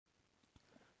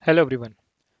Hello everyone.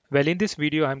 Well, in this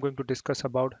video, I'm going to discuss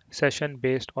about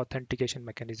session-based authentication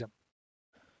mechanism.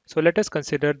 So let us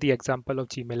consider the example of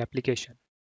Gmail application.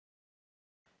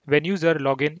 When user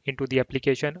log in into the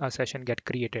application, a session get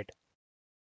created.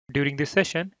 During this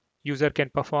session, user can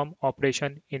perform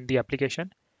operation in the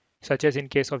application, such as in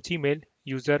case of Gmail,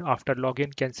 user after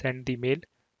login can send the mail,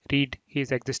 read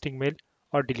his existing mail,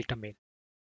 or delete a mail.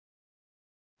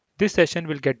 This session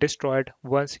will get destroyed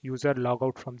once user log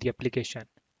out from the application,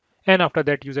 and after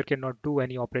that user cannot do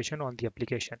any operation on the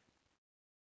application.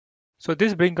 So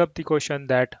this brings up the question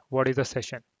that what is a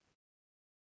session?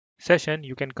 Session,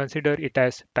 you can consider it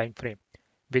as time frame,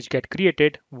 which get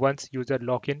created once user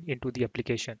log in into the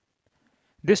application.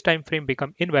 This time frame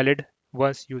become invalid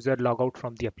once user log out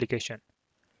from the application.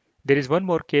 There is one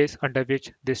more case under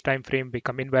which this time frame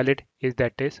become invalid is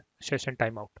that is session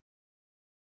timeout.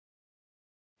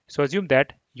 So assume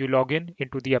that you log in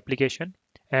into the application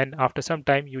and after some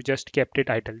time you just kept it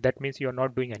idle. That means you are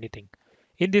not doing anything.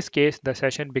 In this case, the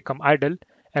session become idle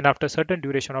and after certain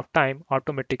duration of time,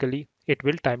 automatically it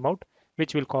will time out,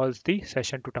 which will cause the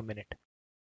session to terminate.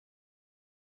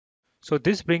 So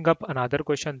this brings up another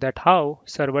question that how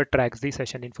server tracks the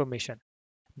session information.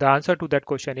 The answer to that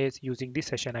question is using the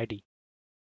session ID.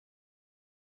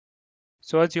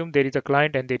 So assume there is a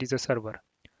client and there is a server.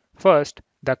 First,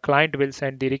 the client will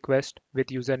send the request with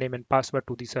username and password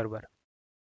to the server.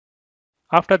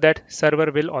 After that, server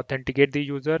will authenticate the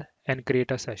user and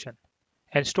create a session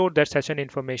and store that session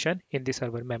information in the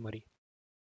server memory.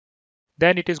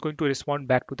 Then it is going to respond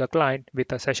back to the client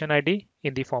with a session ID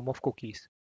in the form of cookies.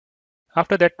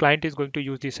 After that, client is going to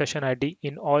use the session ID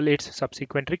in all its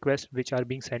subsequent requests which are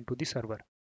being sent to the server.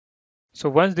 So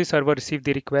once the server receives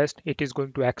the request, it is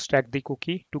going to extract the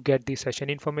cookie to get the session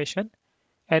information,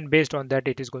 and based on that,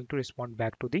 it is going to respond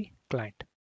back to the client.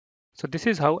 So this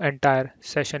is how entire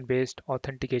session-based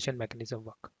authentication mechanism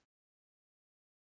work.